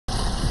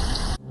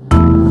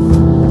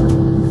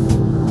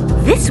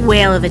This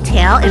whale of a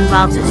tale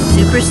involves a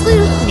super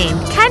sleuth named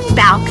Ken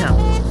Balcom.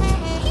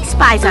 He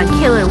spies on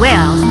killer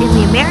whales in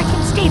the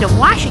American state of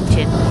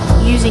Washington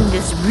using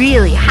this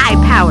really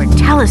high-powered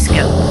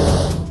telescope.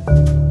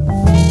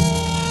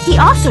 He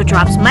also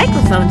drops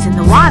microphones in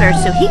the water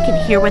so he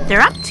can hear what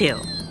they're up to.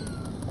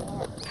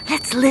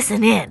 Let's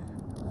listen in.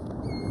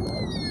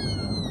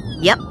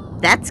 Yep,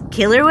 that's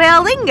killer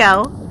whale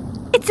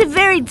lingo. It's a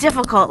very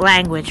difficult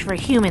language for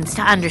humans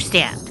to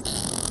understand.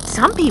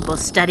 Some people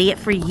study it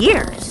for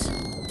years.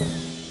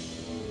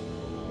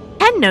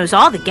 Ken knows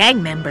all the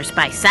gang members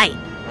by sight.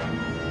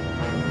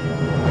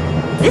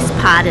 This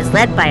pod is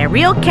led by a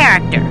real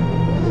character.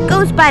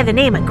 Goes by the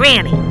name of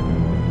Granny.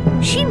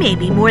 She may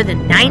be more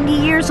than 90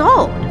 years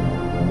old.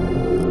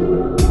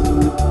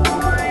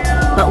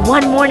 But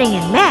one morning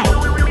in May,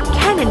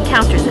 Ken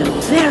encounters a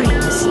very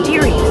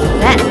mysterious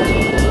event.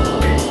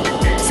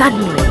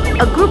 Suddenly,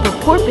 a group of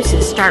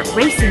porpoises start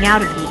racing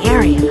out of the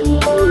area.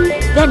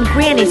 Then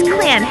Granny's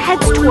clan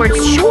heads towards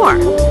shore,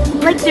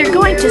 like they're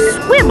going to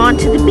swim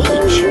onto the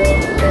beach.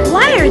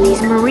 Why are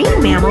these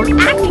marine mammals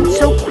acting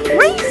so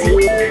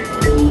crazy?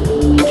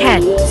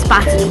 Ken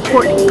spots an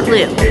important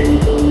clue.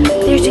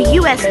 There's a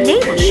U.S.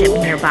 naval ship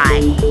nearby,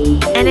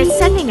 and it's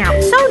sending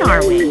out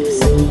sonar waves.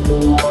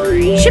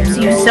 Ships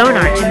use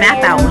sonar to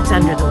map out what's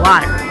under the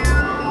water.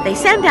 They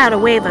send out a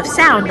wave of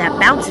sound that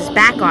bounces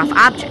back off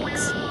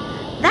objects.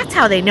 That's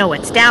how they know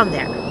what's down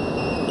there.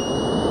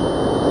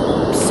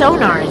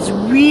 Sonar is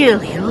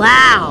really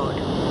loud.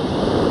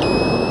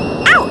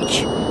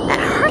 Ouch! That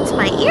hurts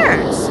my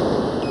ears.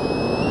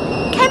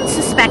 Ken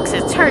suspects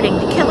it's hurting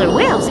the killer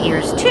whale's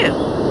ears too.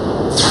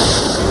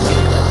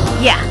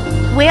 Yeah,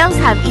 whales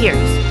have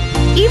ears,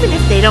 even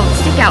if they don't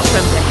stick out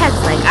from their heads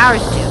like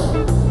ours do.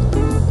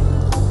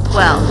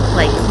 Well,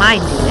 like mine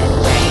do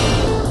anyway.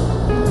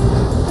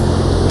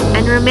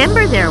 And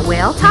remember their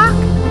whale talk?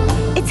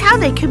 It's how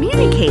they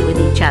communicate with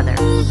each other.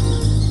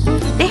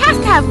 They have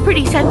to have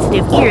pretty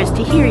sensitive ears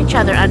to hear each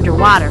other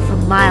underwater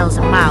from miles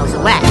and miles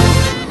away.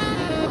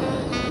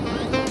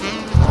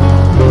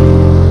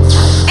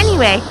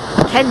 Anyway,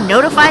 Ken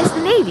notifies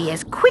the Navy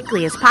as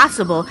quickly as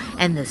possible,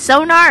 and the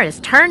sonar is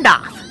turned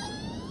off.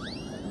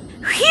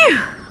 Phew!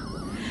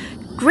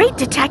 Great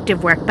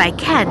detective work by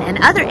Ken and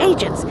other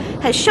agents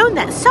has shown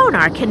that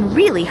sonar can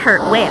really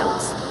hurt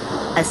whales,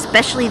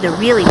 especially the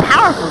really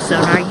powerful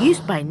sonar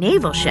used by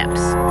naval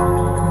ships.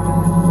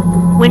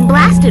 When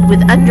blasted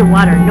with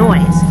underwater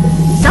noise,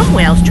 some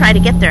whales try to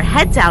get their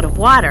heads out of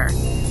water,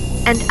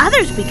 and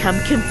others become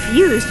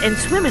confused and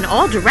swim in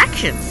all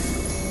directions.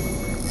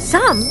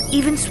 Some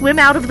even swim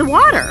out of the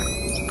water,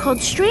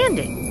 called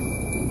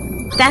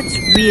stranding. That's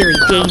really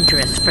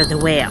dangerous for the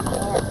whale.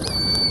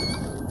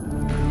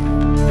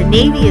 The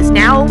Navy is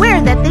now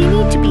aware that they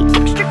need to be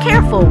extra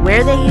careful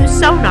where they use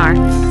sonar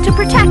to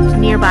protect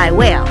nearby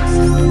whales.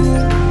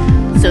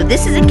 So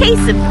this is a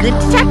case of good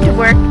detective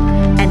work,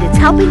 and it's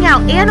helping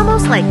out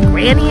animals like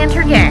Granny and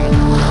her gang.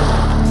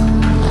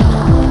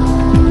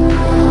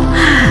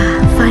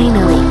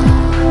 Finally.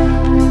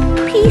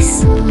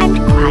 Peace.